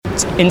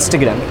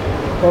Instagram.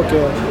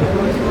 Okay.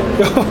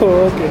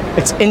 Okay.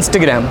 It's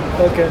Instagram.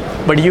 Okay.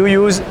 But you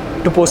use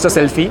to post a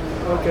selfie.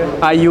 Okay.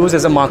 I use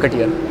as a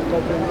marketeer.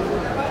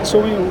 Okay.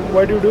 So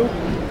what do you do?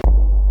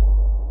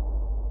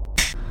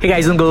 Hey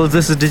guys and girls,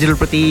 this is Digital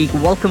Pratik.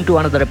 Welcome to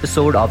another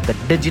episode of the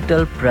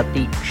Digital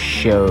Pratik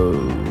Show.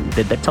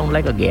 Did that sound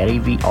like a Gary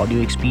Vee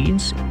audio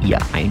experience? Yeah,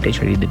 I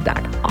intentionally did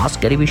that.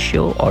 Ask Gary Vee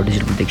Show or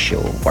Digital Pratik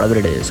Show, whatever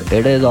it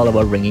is all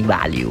about bringing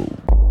value.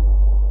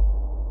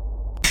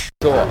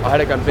 So I had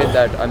a complaint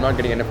that I'm not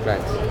getting enough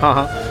clients.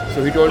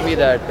 So he told me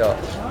that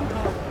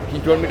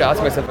to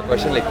ask myself a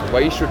question like,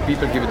 why should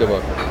people give you the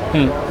work?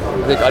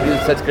 Like, are you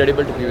such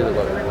credible to give you the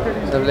work?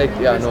 So I'm like,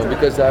 yeah, no,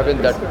 because I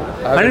haven't done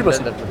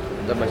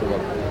that much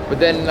work. But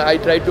then I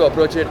tried to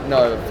approach it in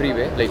a free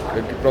way, like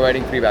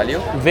providing free value.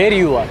 Where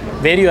you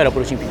are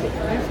approaching people.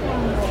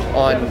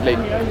 On like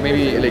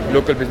maybe like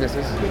local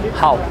businesses.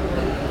 How?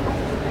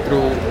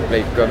 Through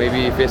like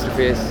maybe face to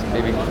face,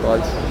 maybe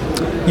calls.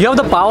 You have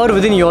the power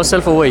within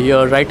yourself over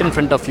here, right in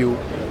front of you.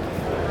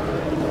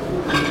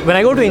 When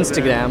I go to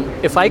Instagram,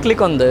 if I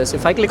click on this,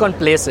 if I click on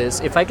places,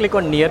 if I click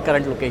on near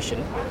current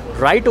location,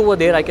 right over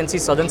there I can see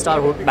Southern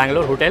Star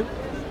Bangalore Hotel.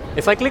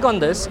 If I click on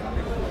this,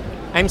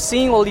 I'm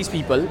seeing all these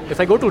people. If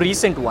I go to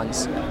recent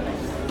ones,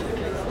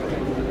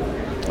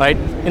 right?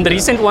 In the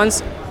recent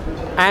ones,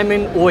 I'm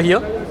in over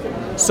here.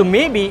 So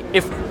maybe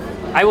if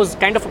I was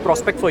kind of a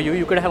prospect for you,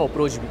 you could have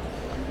approached me.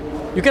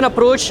 You can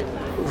approach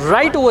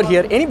right over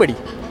here, anybody.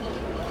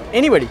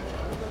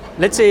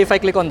 Let's say if I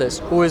click on this,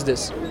 who is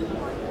this?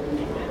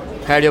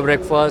 Had your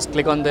breakfast,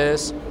 click on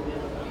this.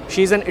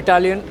 She's an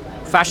Italian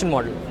fashion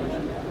model,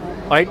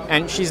 right?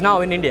 And she's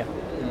now in India.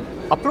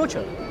 Approach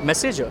her,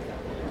 message her.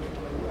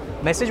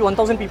 Message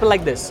 1,000 people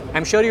like this.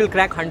 I'm sure you'll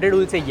crack 100 who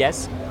will say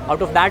yes.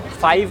 Out of that,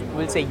 5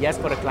 will say yes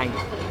for a client.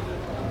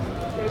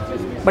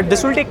 But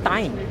this will take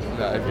time.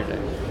 Yeah, every time.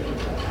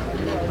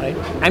 Right?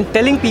 I'm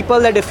telling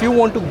people that if you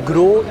want to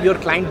grow your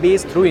client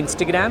base through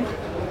Instagram,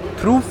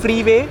 through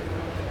Freeway,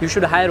 you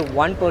should hire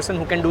one person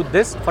who can do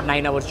this for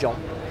 9 hours job.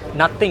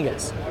 Nothing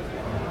else.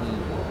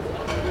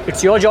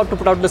 It's your job to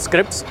put out the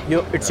scripts.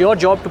 It's your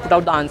job to put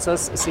out the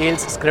answers,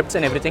 sales, scripts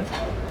and everything.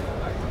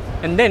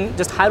 And then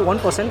just hire one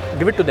person,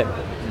 give it to them.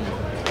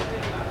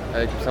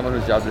 Like someone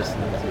who's jobless.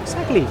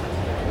 Exactly.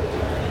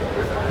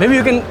 Maybe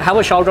you can have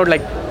a shout out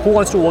like, who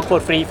wants to work for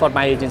free for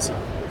my agency?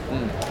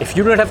 If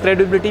you don't have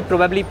credibility,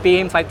 probably pay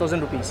him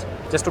 5,000 rupees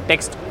just to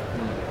text,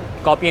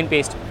 copy and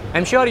paste.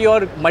 I'm sure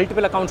your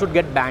multiple accounts would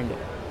get banned.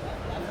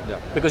 Yeah.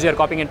 Because you're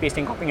copying and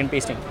pasting.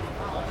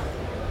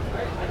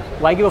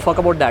 Why give a fuck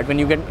about that when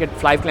you get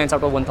 5 clients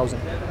out of 1,000?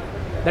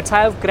 That's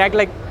how I've cracked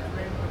like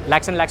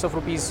lakhs and lakhs of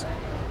rupees.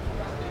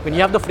 When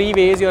you have the free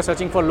ways, you're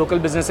searching for local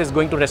businesses,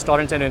 going to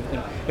restaurants and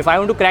everything. If I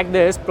want to crack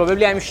this,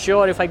 probably I'm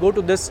sure if I go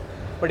to this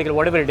particular,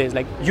 whatever it is,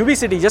 like UB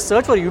City, just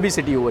search for UB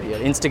City over here,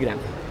 Instagram.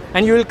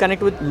 And you will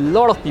connect with a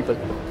lot of people.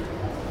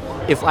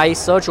 If I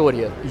search over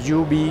here,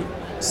 UB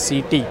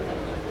City,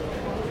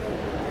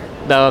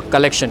 the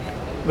collection.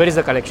 Where is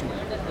the collection?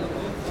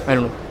 I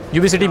don't know.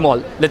 UB City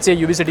Mall. Let's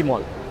say UB City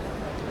Mall.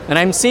 And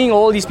I'm seeing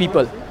all these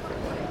people.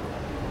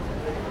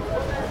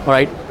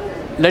 Alright.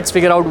 Let's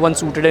figure out one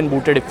suited and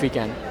booted if we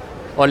can.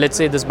 Or let's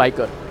say this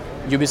biker,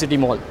 UB City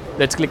Mall.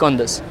 Let's click on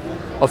this.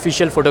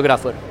 Official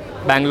photographer,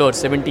 Bangalore,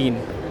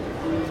 17.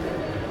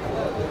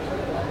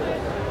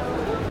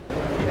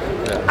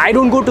 I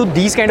don't go to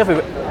these kind of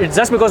events. It's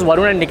just because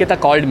Varun and Nikita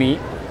called me.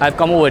 I've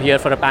come over here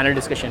for a panel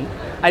discussion.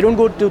 I don't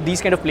go to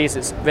these kind of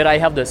places where I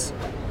have this.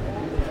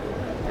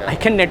 Yeah. I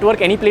can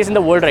network any place in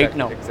the world right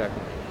now.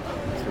 Exactly.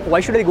 Why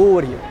should I go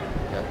over here?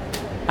 Yeah.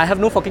 I have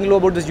no fucking clue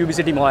about this UB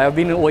City Mall. I've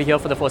been over here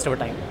for the first ever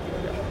time.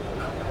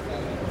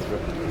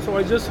 So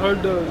I just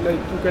heard like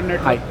you can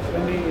network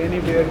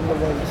anywhere in the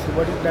world. So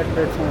what is that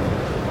platform?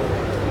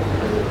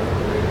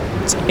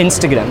 It's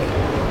Instagram.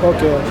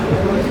 Okay.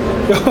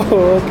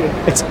 Okay.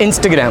 It's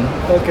Instagram.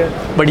 Okay.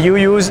 But you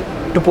use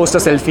to post a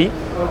selfie.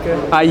 Okay.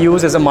 I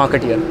use as a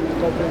marketeer.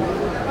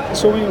 Okay.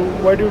 So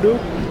what do you do?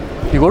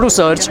 You go to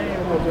search.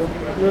 Okay.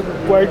 You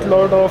have quite a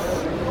lot of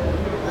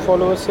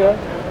followers here.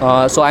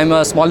 So I'm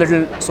a small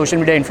little social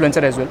media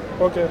influencer as well.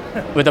 Okay.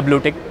 With a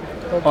blue tick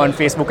on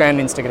Facebook and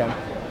Instagram.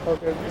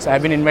 Okay. So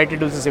I've been invited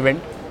to this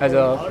event as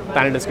a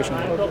panel discussion.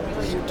 So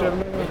tell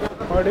me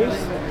what is?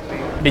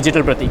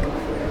 Digital Pratik.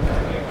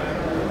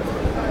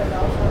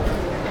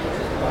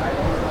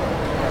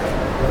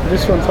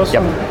 This one, first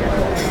Yep. one.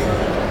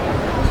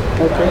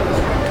 Okay.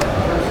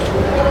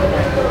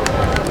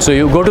 So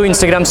you go to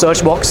Instagram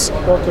search box.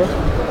 Okay.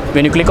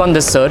 When you click on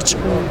this search,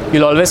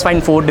 you'll always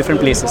find 4 different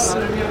places.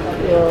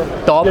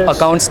 Top, yes.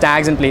 accounts,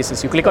 tags and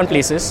places. You click on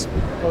places.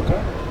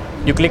 Okay.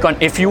 You click on,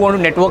 if you want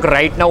to network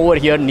right now over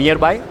here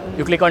nearby,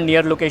 you click on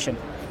near location.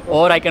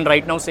 Or I can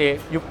right now say,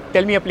 you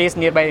tell me a place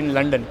nearby in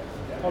London.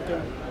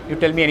 Okay. You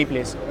tell me any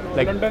place.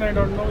 Like London, I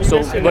don't know. So,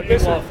 USA, what-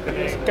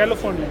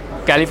 California.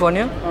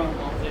 California.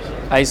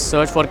 I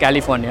search for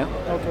California.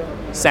 Okay.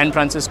 San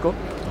Francisco,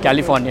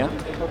 California.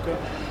 Okay.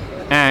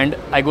 And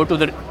I go to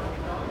the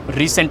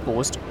recent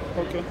post.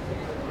 Okay.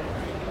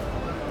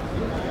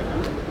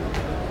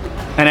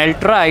 and I'll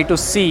try to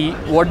see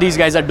what these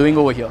guys are doing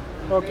over here.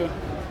 Okay.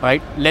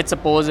 Right? Let's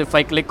suppose if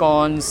I click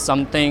on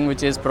something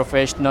which is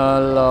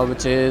professional,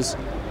 which is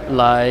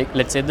like,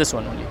 let's say this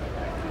one only.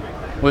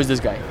 Who is this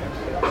guy?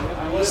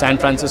 San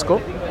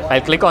Francisco.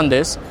 I'll click on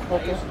this.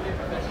 Okay.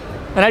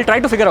 And I'll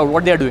try to figure out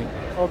what they are doing.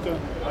 Okay.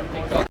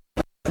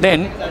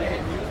 Then,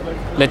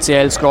 let's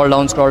say I'll scroll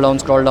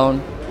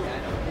down.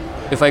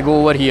 If I go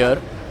over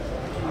here,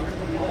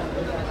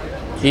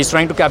 he's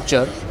trying to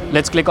capture.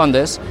 Let's click on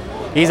this.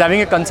 He's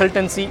having a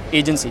consulting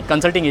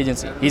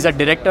agency. He's a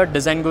director,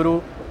 design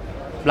guru,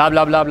 blah,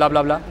 blah, blah, blah,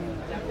 blah, blah.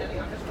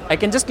 I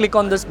can just click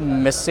on this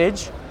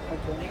message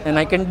and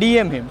I can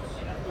DM him.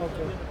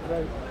 Okay.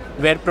 Right.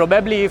 Where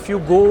probably if you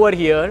go over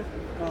here,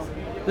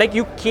 like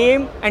you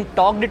came and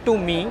talked to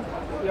me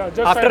Yeah,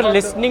 just after I got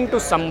listening to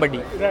somebody.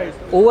 Right.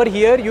 Over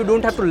here, you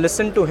don't have to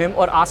listen to him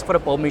or ask for a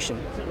permission.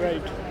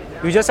 Right.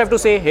 You just have to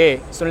say,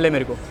 hey, sun le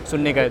mere ko,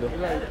 sunne ka hai do.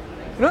 Right.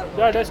 You know?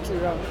 Yeah, that's true.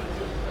 Yeah.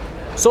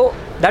 So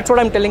that's what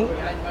I'm telling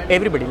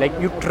everybody. Like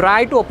you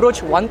try to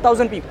approach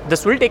 1,000 people.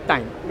 This will take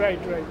time. Right.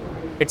 Right.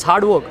 It's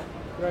hard work.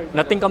 Right.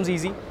 Nothing comes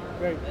easy.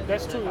 Right.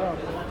 That's true. Yeah.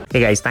 Hey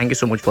guys, thank you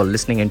so much for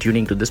listening and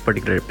tuning to this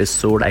particular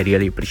episode. I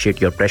really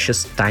appreciate your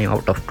precious time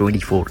out of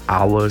 24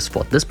 hours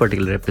for this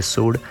particular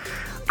episode.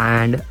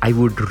 And I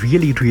would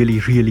really, really,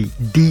 really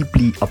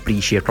deeply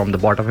appreciate from the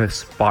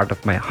bottomest part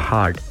of my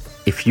heart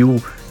if you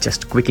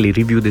just quickly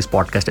review this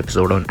podcast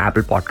episode on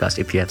Apple Podcast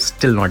if you have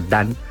still not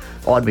done,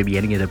 or maybe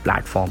any other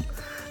platform.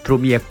 Throw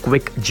me a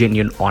quick,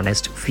 genuine,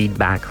 honest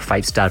feedback,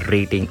 5-star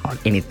rating or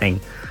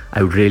anything.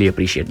 I would really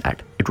appreciate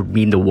that. It would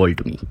mean the world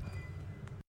to me.